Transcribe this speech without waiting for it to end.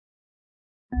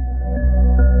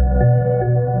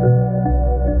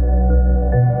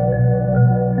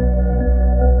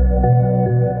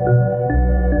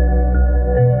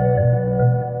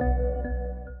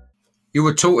You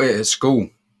were taught it at school.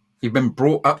 You've been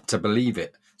brought up to believe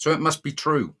it, so it must be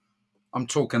true. I'm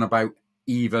talking about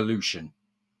evolution.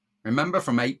 Remember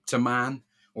from ape to man,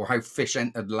 or how fish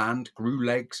entered land, grew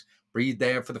legs, breathed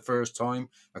air for the first time,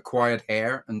 acquired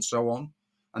hair, and so on,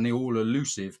 and the all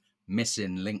elusive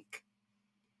missing link.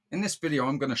 In this video,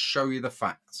 I'm going to show you the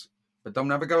facts, but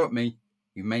don't ever go at me.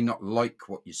 You may not like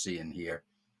what you see and hear,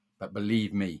 but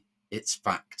believe me, it's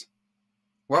fact.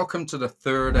 Welcome to the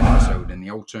third episode in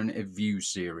the Alternative Views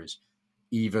series,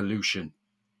 Evolution,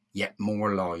 Yet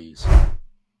More Lies.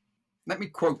 Let me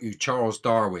quote you Charles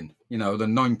Darwin, the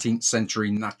 19th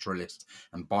century naturalist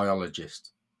and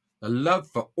biologist. The love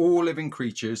for all living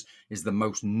creatures is the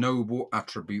most noble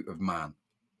attribute of man.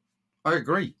 I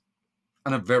agree,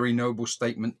 and a very noble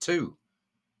statement too.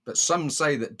 But some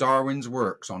say that Darwin's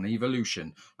works on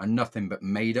evolution are nothing but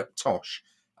made-up tosh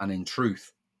and in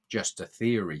truth, just a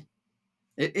theory.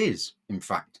 It is, in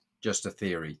fact, just a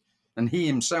theory, and he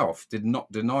himself did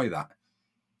not deny that.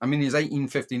 His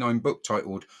 1859 book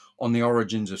titled On the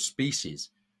Origins of Species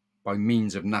by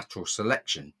Means of Natural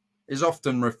Selection is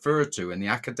often referred to in the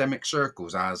academic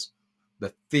circles as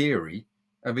the theory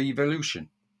of evolution.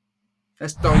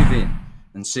 Let's dive in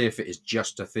and see if it is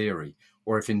just a theory,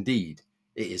 or if indeed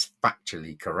it is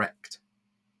factually correct.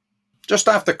 Just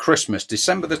after Christmas,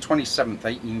 December the 27th,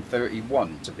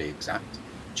 1831 to be exact,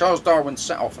 Charles Darwin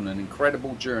set off on an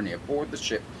incredible journey aboard the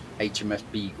ship HMS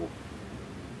Beagle.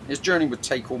 His journey would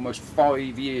take almost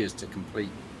 5 years to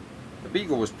complete. The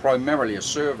Beagle was primarily a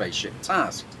survey ship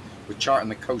tasked with charting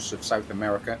the coasts of South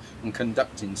America and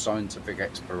conducting scientific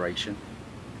exploration.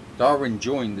 Darwin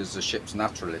joined as the ship's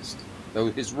naturalist,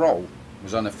 though his role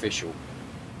was unofficial.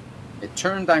 It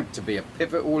turned out to be a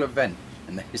pivotal event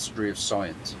in the history of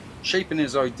science, shaping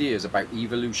his ideas about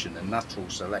evolution and natural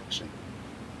selection.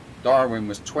 Darwin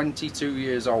was 22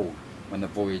 years old when the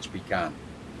voyage began,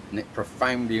 and it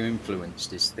profoundly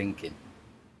influenced his thinking,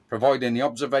 providing the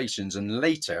observations and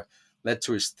later led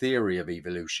to his theory of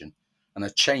evolution and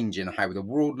a change in how the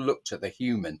world looked at the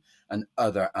human and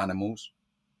other animals.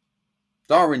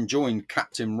 Darwin joined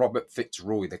Captain Robert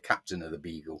Fitzroy, the captain of the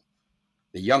Beagle.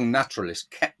 The young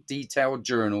naturalist kept detailed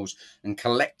journals and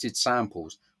collected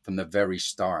samples from the very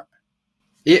start.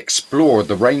 He explored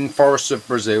the rainforests of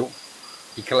Brazil.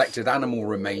 He collected animal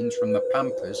remains from the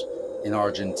Pampas in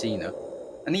Argentina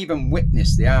and even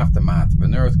witnessed the aftermath of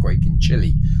an earthquake in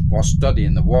Chile while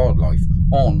studying the wildlife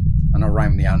on and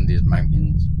around the Andes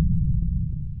Mountains.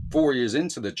 4 years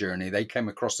into the journey, they came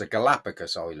across the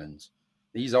Galapagos Islands.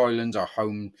 These islands are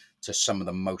home to some of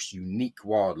the most unique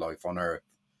wildlife on Earth.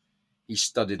 He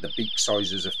studied the beak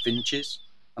sizes of finches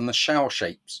and the shell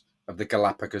shapes of the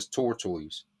Galapagos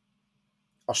tortoise.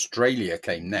 Australia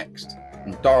came next,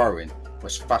 and Darwin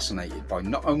was fascinated by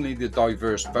not only the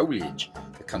diverse foliage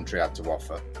the country had to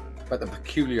offer, but the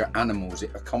peculiar animals it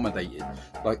accommodated,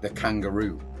 like the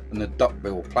kangaroo and the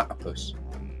duckbill platypus.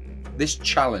 This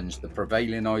challenged the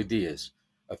prevailing ideas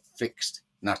of fixed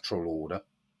natural order.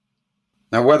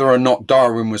 Now, whether or not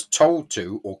Darwin was told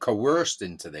to or coerced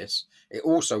into this, it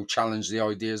also challenged the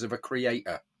ideas of a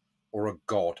creator or a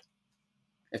god.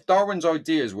 If Darwin's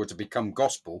ideas were to become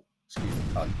gospel, excuse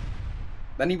the pun,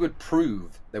 then he would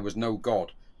prove there was no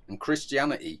God and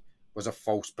Christianity was a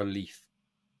false belief.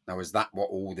 Now, is that what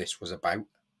all this was about?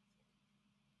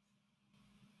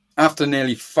 After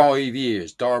nearly 5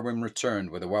 years, Darwin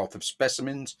returned with a wealth of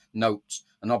specimens, notes,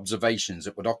 and observations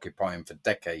that would occupy him for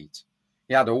decades.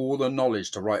 He had all the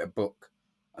knowledge to write a book,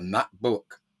 and that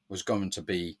book was going to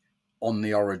be On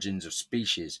the Origins of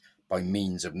Species by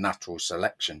Means of Natural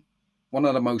Selection, one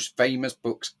of the most famous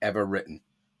books ever written.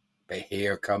 But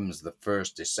here comes the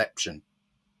first deception.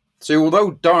 So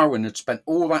although Darwin had spent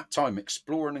all that time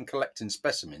exploring and collecting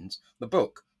specimens, the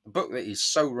book that he's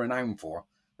so renowned for,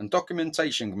 and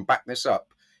documentation can back this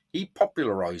up, he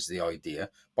popularized the idea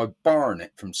by borrowing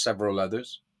it from several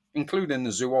others, including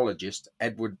the zoologist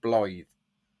Edward Blythe.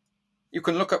 You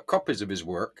can look up copies of his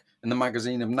work in the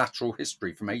magazine of Natural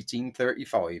History from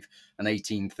 1835 and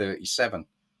 1837.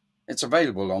 It's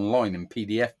available online in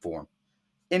PDF form.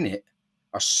 In it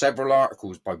are several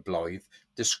articles by Blythe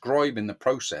describing the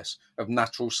process of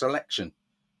natural selection.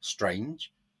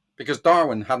 Strange, because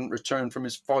Darwin hadn't returned from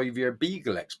his 5-year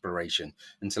Beagle exploration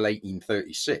until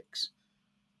 1836,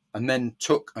 and then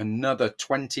took another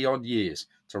 20-odd years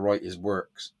to write his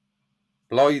works.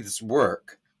 Blythe's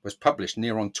work was published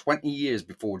near on 20 years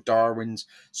before Darwin's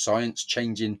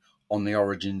science-changing On the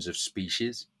Origins of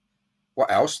Species. What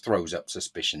else throws up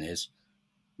suspicion is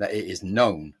that it is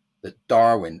known that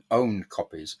Darwin owned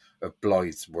copies of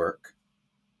Blythe's work.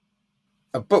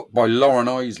 A book by Lauren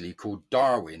Isley called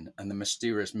Darwin and the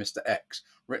Mysterious Mr. X,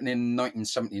 written in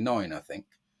 1979, I think,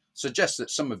 suggests that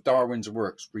some of Darwin's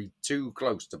works read too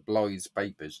close to Blythe's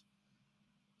papers.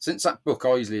 Since that book,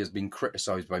 Isley has been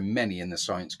criticised by many in the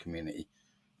science community.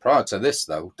 Prior to this,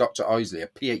 though, Dr. Isley, a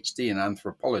PhD in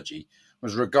anthropology,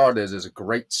 was regarded as a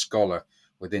great scholar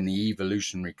within the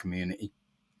evolutionary community.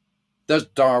 Does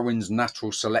Darwin's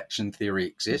natural selection theory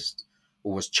exist,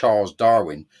 or was Charles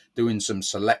Darwin doing some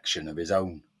selection of his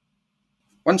own?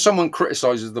 When someone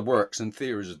criticises the works and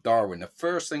theories of Darwin, the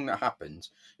first thing that happens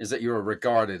is that you are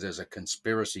regarded as a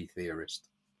conspiracy theorist.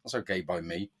 That's okay by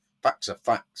me. Facts are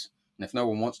facts. And if no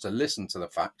one wants to listen to the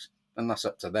facts, then that's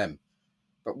up to them.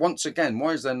 But once again,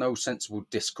 why is there no sensible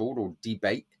discord or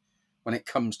debate when it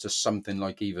comes to something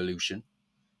like evolution?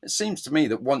 It seems to me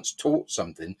that once taught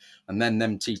something and then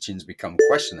them teachings become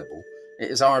questionable, it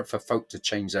is hard for folk to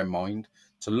change their mind,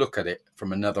 to look at it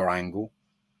from another angle.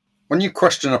 When you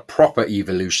question a proper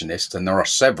evolutionist, and there are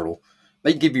several,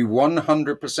 they give you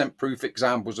 100% proof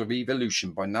examples of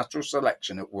evolution by natural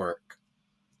selection at work.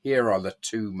 Here are the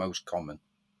two most common.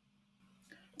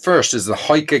 First is the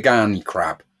Haikagani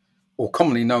crab, or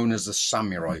commonly known as the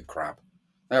samurai crab.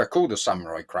 They are called the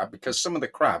samurai crab because some of the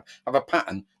crab have a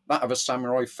pattern, that of a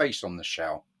samurai face on the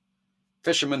shell.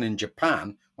 Fishermen in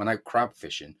Japan, when out crab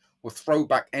fishing, will throw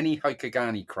back any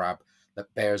Haikagani crab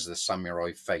that bears the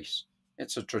samurai face.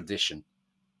 It's a tradition.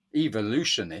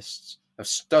 Evolutionists have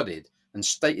studied and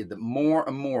stated that more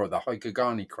and more of the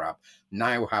Haikagani crab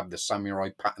now have the samurai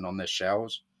pattern on their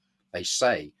shells. They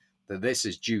say that this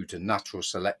is due to natural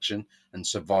selection and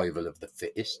survival of the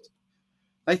fittest.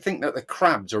 They think that the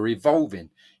crabs are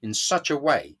evolving in such a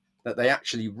way that they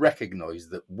actually recognize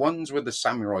that ones with the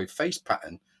samurai face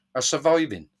pattern are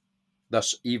surviving.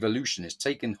 Thus, evolution is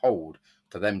taking hold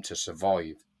for them to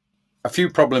survive. A few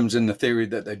problems in the theory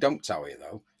that they don't tell you,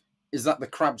 though, is that the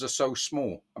crabs are so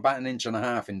small, about 1.5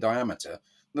 inches in diameter,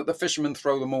 that the fishermen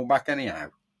throw them all back anyhow.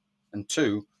 And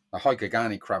two, the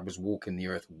Haikagani crab was walking the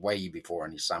earth way before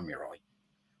any samurai.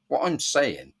 What I'm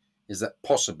saying is that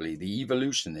possibly the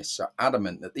evolutionists are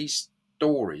adamant that these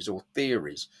stories or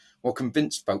theories will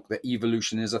convince folk that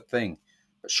evolution is a thing.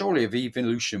 But surely if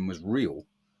evolution was real,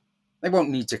 they won't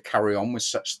need to carry on with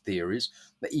such theories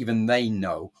that even they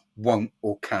know won't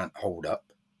or can't hold up.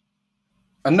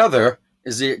 Another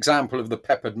is the example of the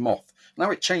peppered moth. Now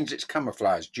it changed its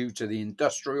camouflage due to the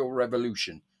Industrial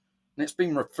Revolution, and it's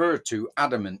been referred to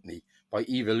adamantly by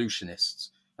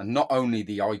evolutionists, and not only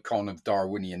the icon of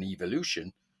Darwinian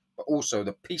evolution, but also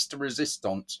the piece de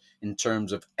resistance in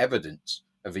terms of evidence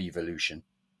of evolution.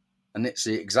 And it's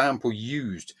the example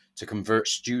used to convert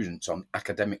students on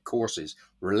academic courses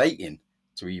relating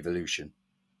to evolution.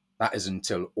 That is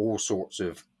until all sorts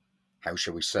of, how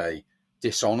shall we say,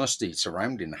 dishonesty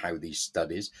surrounding how these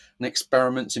studies and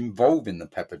experiments involving the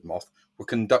peppered moth were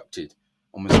conducted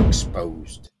and was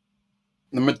exposed.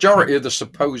 The majority of the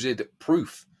supposed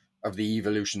proof of the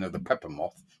evolution of the pepper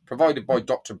moth, provided by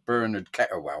Dr. Bernard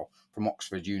Kettlewell from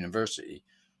Oxford University,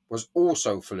 was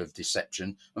also full of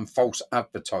deception and false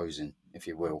advertising, if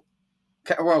you will.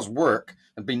 Kettlewell's work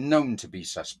had been known to be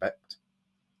suspect.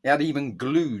 He had even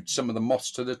glued some of the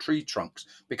moths to the tree trunks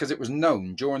because it was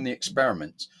known during the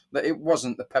experiments that it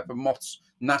wasn't the pepper moth's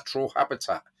natural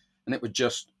habitat and it would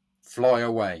just fly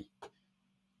away.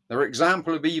 Their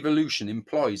example of evolution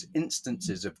implies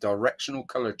instances of directional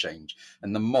colour change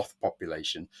in the moth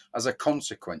population as a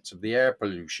consequence of the air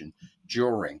pollution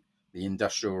during the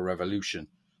Industrial Revolution.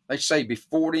 They say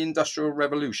before the Industrial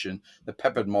Revolution, the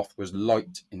peppered moth was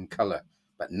light in colour,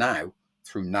 but now,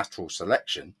 through natural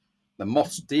selection, the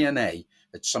moth's DNA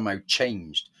had somehow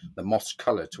changed the moth's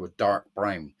colour to a dark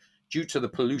brown due to the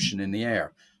pollution in the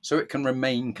air, so it can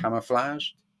remain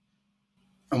camouflaged.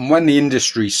 And when the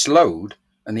industry slowed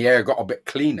and the air got a bit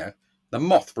cleaner, the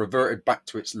moth reverted back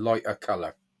to its lighter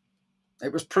colour.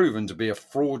 It was proven to be a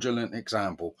fraudulent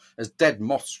example, as dead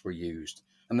moths were used,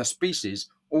 and the species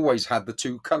always had the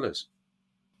two colours.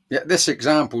 Yet this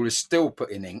example is still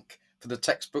put in ink for the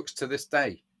textbooks to this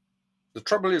day. The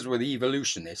trouble is with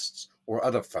evolutionists or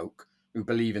other folk who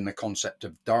believe in the concept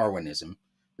of Darwinism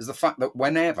is the fact that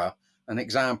whenever an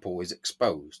example is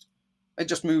exposed, they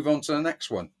just move on to the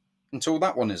next one until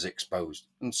that one is exposed,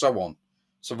 and so on.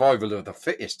 Survival of the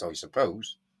fittest, I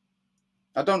suppose.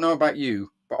 I don't know about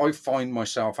you, but I find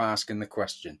myself asking the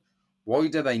question, why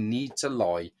do they need to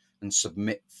lie and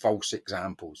submit false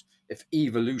examples if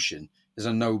evolution is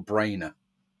a no-brainer?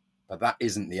 But that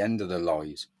isn't the end of the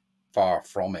lies. Far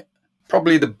from it.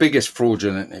 Probably the biggest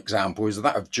fraudulent example is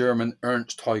that of German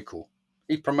Ernst Haeckel.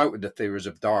 He promoted the theories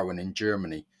of Darwin in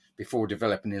Germany before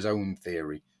developing his own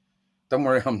theory. Don't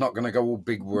worry, I'm not going to go all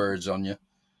big words on you.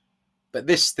 But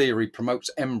this theory promotes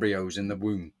embryos in the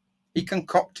womb. He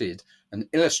concocted an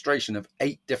illustration of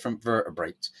 8 different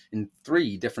vertebrates in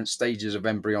 3 different stages of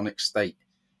embryonic state.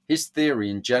 His theory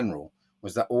in general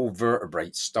was that all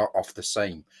vertebrates start off the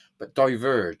same, but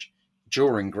diverge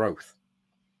during growth.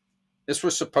 This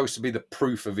was supposed to be the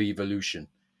proof of evolution.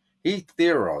 He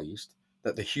theorized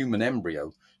that the human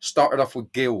embryo started off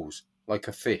with gills, like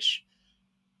a fish,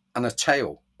 and a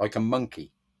tail, like a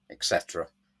monkey, etc.,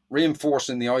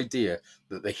 reinforcing the idea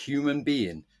that the human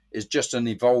being is just an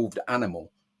evolved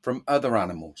animal from other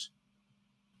animals.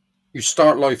 You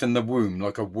start life in the womb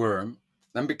like a worm,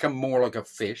 then become more like a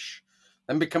fish,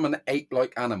 then become an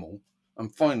ape-like animal,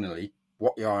 and finally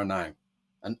what you are now.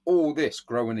 And all this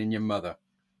growing in your mother.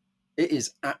 It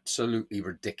is absolutely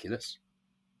ridiculous.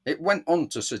 It went on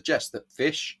to suggest that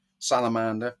fish,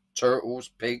 salamander, turtles,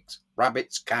 pigs,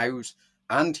 rabbits, cows,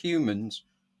 and humans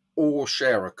all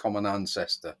share a common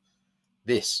ancestor.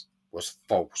 This was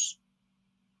false.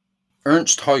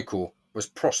 Ernst Haeckel was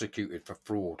prosecuted for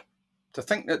fraud. To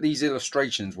think that these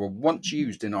illustrations were once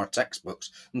used in our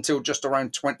textbooks until just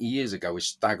around 20 years ago is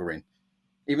staggering,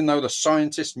 even though the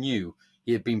scientists knew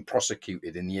he had been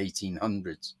prosecuted in the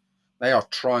 1800s. They are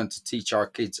trying to teach our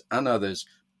kids and others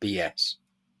BS.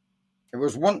 It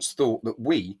was once thought that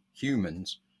we,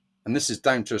 humans, and this is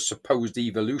down to a supposed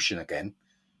evolution again,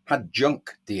 had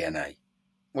junk DNA.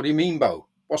 What do you mean, Beau?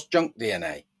 What's junk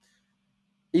DNA?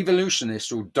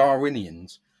 Evolutionists or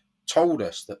Darwinians told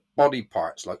us that body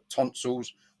parts like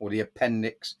tonsils or the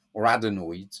appendix or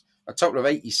adenoids, a total of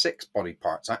 86 body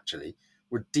parts actually,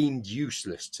 were deemed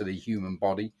useless to the human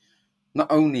body.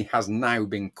 Not only has now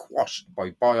been quashed by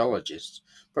biologists,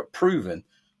 but proven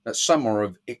that some are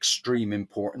of extreme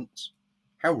importance.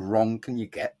 How wrong can you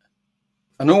get?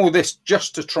 And all this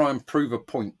just to try and prove a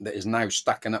point that is now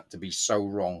stacking up to be so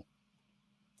wrong.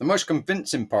 The most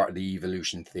convincing part of the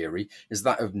evolution theory is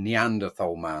that of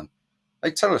Neanderthal man.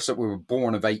 They tell us that we were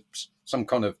born of apes, some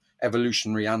kind of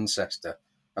evolutionary ancestor,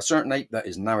 a certain ape that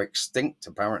is now extinct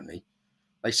apparently.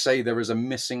 They say there is a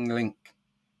missing link,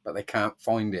 but they can't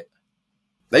find it.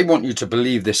 They want you to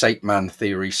believe this ape man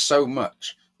theory so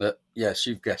much that, yes,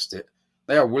 you've guessed it,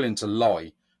 they are willing to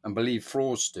lie and believe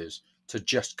fraudsters to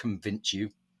just convince you.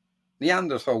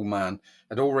 Neanderthal man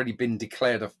had already been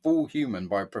declared a full human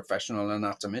by a professional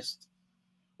anatomist.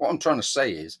 What I'm trying to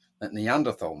say is that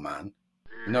Neanderthal man,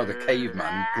 you know, the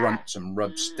caveman who grunts and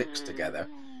rubs sticks together,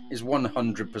 is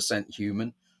 100%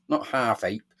 human, not half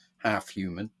ape, half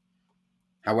human.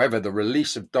 However, the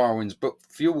release of Darwin's book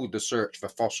fueled the search for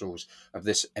fossils of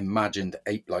this imagined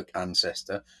ape-like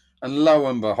ancestor, and lo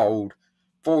and behold,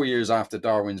 4 years after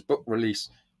Darwin's book release,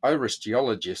 Irish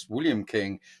geologist William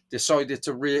King decided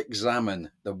to re-examine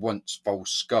the once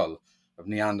false skull of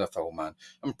Neanderthal man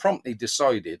and promptly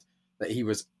decided that he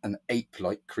was an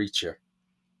ape-like creature.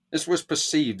 This was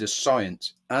perceived as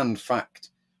science and fact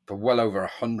for well over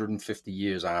 150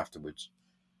 years afterwards.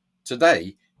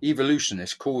 Today,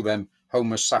 evolutionists call them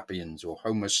Homo sapiens or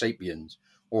Homo sapiens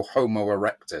or Homo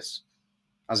erectus,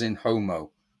 as in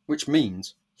homo, which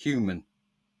means human.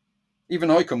 Even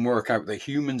I can work out that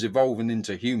humans evolving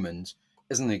into humans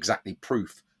isn't exactly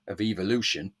proof of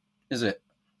evolution, is it?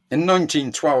 In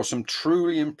 1912, some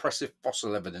truly impressive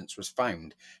fossil evidence was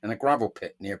found in a gravel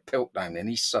pit near Piltdown in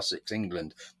East Sussex,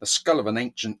 England. The skull of an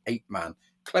ancient ape man,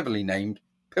 cleverly named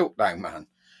Piltdown Man,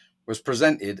 was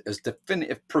presented as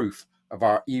definitive proof of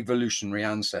our evolutionary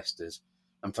ancestors,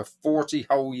 and for 40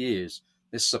 whole years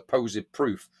this supposed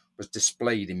proof was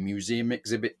displayed in museum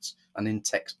exhibits and in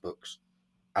textbooks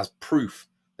as proof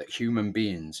that human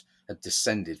beings had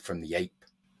descended from the ape.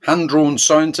 Hand-drawn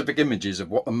scientific images of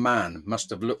what the man must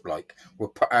have looked like were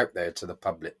put out there to the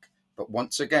public, but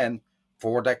once again,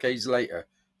 4 decades later,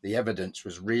 the evidence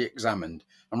was re-examined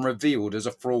and revealed as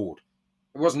a fraud.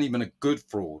 It wasn't even a good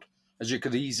fraud, as you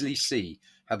could easily see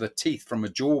how the teeth from a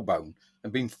jawbone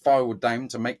had been filed down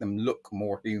to make them look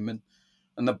more human,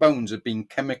 and the bones had been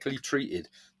chemically treated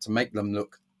to make them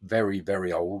look very,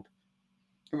 very old.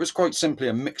 It was quite simply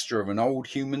a mixture of an old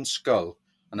human skull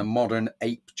and a modern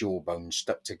ape jawbone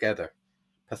stuck together.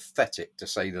 Pathetic, to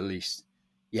say the least.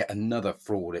 Yet another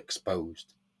fraud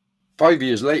exposed. 5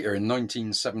 years later, in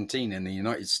 1917, in the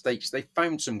United States, they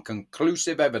found some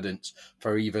conclusive evidence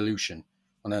for evolution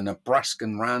when a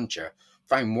Nebraskan rancher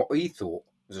found what he thought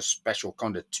was a special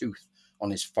kind of tooth on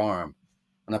his farm.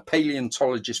 And a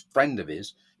paleontologist friend of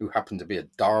his, who happened to be a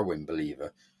Darwin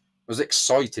believer, was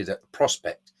excited at the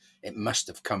prospect. It must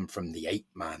have come from the ape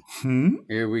man.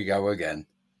 Here we go again.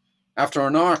 After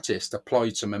an artist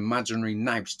applied some imaginary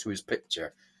nous to his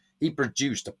picture, he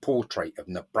produced a portrait of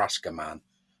Nebraska man,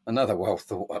 Another well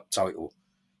thought up title.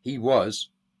 He was,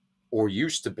 or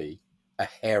used to be, a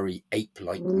hairy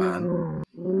ape-like man.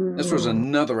 This was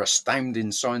another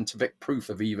astounding scientific proof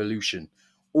of evolution,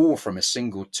 all from a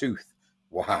single tooth.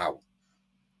 Wow.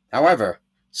 However,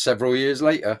 several years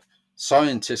later,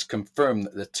 scientists confirmed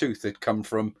that the tooth had come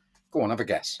from, go on, have a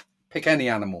guess. Pick any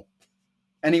animal.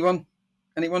 Anyone?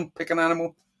 Anyone? Pick an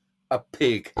animal? A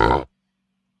pig.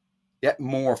 Yet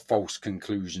more false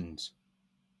conclusions.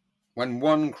 When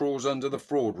one crawls under the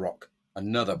fraud rock,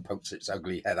 another pokes its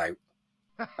ugly head out.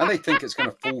 And they think it's going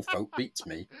to fool folk beats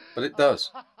me, but it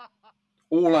does.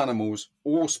 All animals,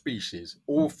 all species,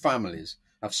 all families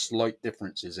have slight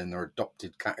differences in their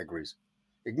adopted categories.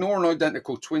 Ignoring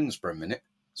identical twins for a minute,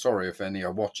 sorry if any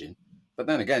are watching, but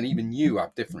then again, even you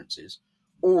have differences.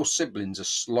 All siblings are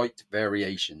slight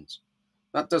variations.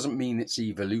 That doesn't mean it's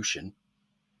evolution.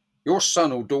 Your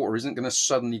son or daughter isn't going to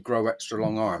suddenly grow extra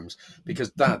long arms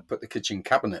because dad put the kitchen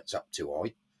cabinets up too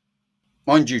high.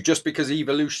 Mind you, just because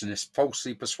evolutionists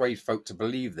falsely persuade folk to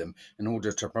believe them in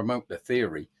order to promote the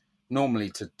theory, normally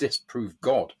to disprove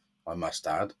God, I must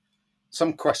add,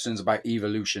 some questions about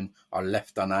evolution are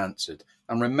left unanswered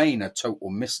and remain a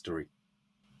total mystery.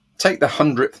 Take the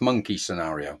 100th monkey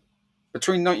scenario.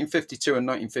 Between 1952 and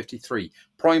 1953,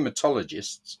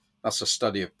 primatologists, that's a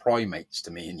study of primates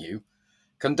to me and you,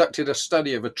 conducted a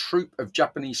study of a troop of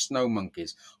Japanese snow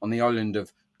monkeys on the island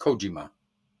of Kojima.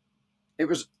 It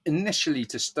was initially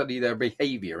to study their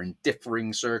behavior in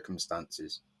differing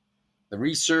circumstances. The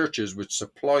researchers would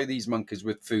supply these monkeys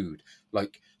with food,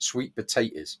 like sweet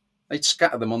potatoes. They'd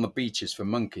scatter them on the beaches for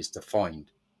monkeys to find.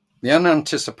 The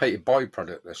unanticipated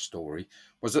byproduct of this story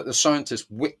was that the scientists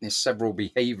witnessed several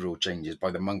behavioural changes by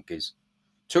the monkeys,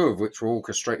 two of which were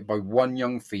orchestrated by one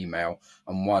young female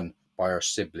and one by her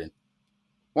sibling.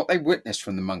 What they witnessed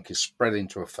from the monkeys spread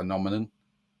into a phenomenon,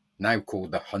 now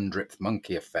called the 100th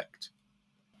monkey effect.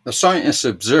 The scientists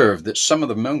observed that some of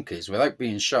the monkeys, without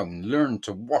being shown, learned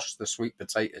to wash the sweet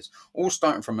potatoes, all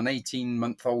starting from an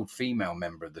 18-month-old female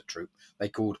member of the troop they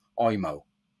called Imo.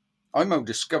 Imo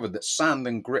discovered that sand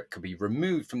and grit could be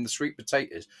removed from the sweet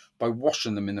potatoes by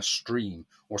washing them in a stream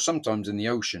or sometimes in the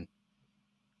ocean.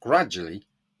 Gradually,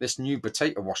 this new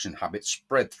potato washing habit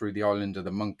spread through the island of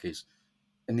the monkeys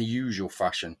in the usual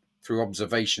fashion, through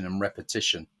observation and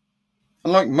repetition.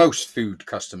 Unlike most food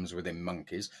customs within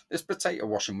monkeys, this potato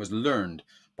washing was learned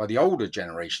by the older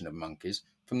generation of monkeys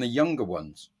from the younger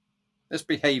ones. This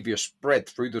behaviour spread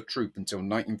through the troop until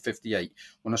 1958,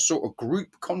 when a sort of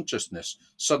group consciousness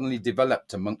suddenly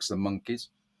developed amongst the monkeys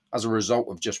as a result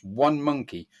of just one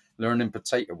monkey learning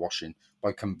potato washing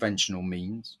by conventional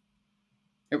means.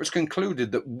 It was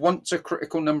concluded that once a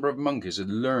critical number of monkeys had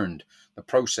learned the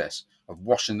process of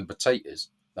washing the potatoes,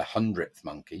 the 100th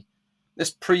monkey,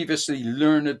 this previously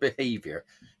learned behaviour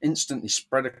instantly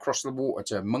spread across the water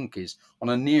to monkeys on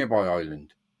a nearby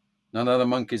island. None of the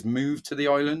monkeys moved to the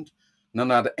island. None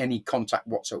had any contact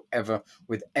whatsoever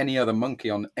with any other monkey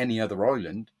on any other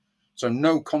island. So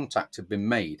no contact had been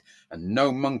made and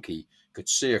no monkey could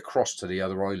see across to the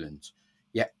other islands.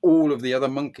 Yet all of the other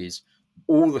monkeys,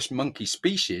 all the monkey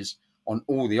species on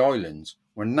all the islands,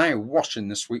 were now washing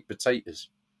the sweet potatoes.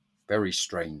 Very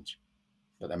strange.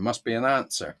 But there must be an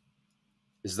answer.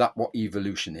 Is that what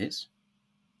evolution is?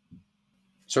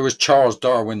 So is Charles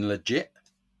Darwin legit?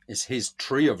 Is his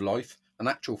tree of life an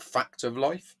actual fact of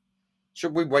life?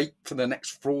 Should we wait for the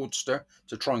next fraudster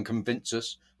to try and convince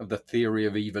us of the theory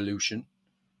of evolution?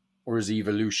 Or is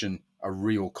evolution a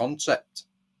real concept?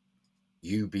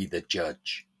 You be the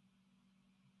judge.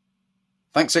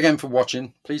 Thanks again for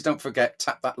watching. Please don't forget,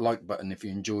 tap that like button if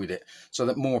you enjoyed it, so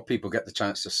that more people get the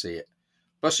chance to see it.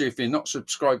 Plus, if you're not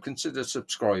subscribed, consider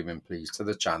subscribing, please, to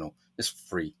the channel. It's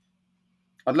free.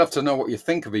 I'd love to know what you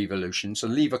think of evolution, so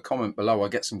leave a comment below. I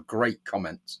get some great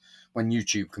comments when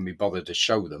YouTube can be bothered to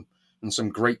show them, and some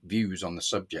great views on the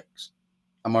subjects.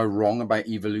 Am I wrong about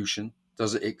evolution?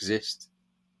 Does it exist?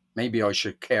 Maybe I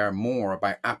should care more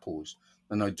about apples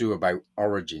than I do about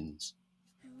origins.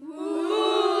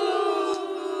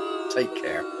 Take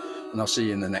care, and I'll see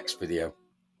you in the next video.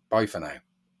 Bye for now.